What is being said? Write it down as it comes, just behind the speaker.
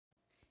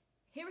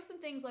Here are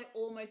some things I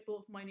almost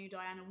bought for my new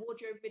Diana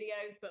wardrobe video,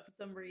 but for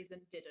some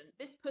reason didn't.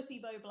 This Pussy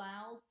Bow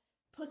blouse.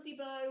 Pussy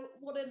Bow,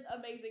 what an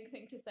amazing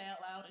thing to say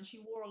out loud, and she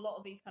wore a lot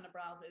of these kind of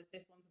blouses.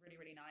 This one's really,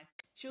 really nice.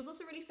 She was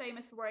also really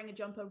famous for wearing a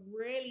jumper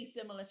really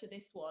similar to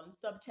this one.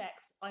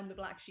 Subtext, I'm the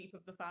black sheep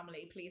of the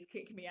family, please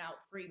kick me out,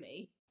 free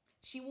me.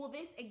 She wore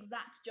this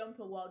exact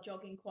jumper while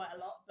jogging quite a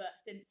lot, but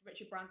since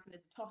Richard Branson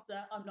is a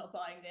tosser, I'm not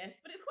buying this,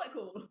 but it's quite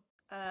cool.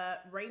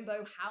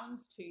 Rainbow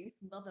houndstooth,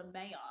 mother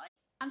may I.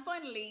 And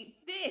finally,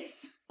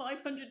 this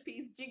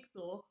 500-piece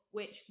jigsaw,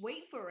 which,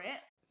 wait for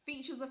it,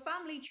 features a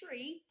family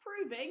tree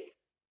proving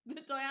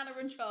that Diana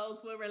and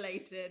Charles were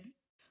related.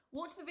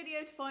 Watch the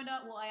video to find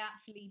out what I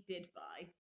actually did buy.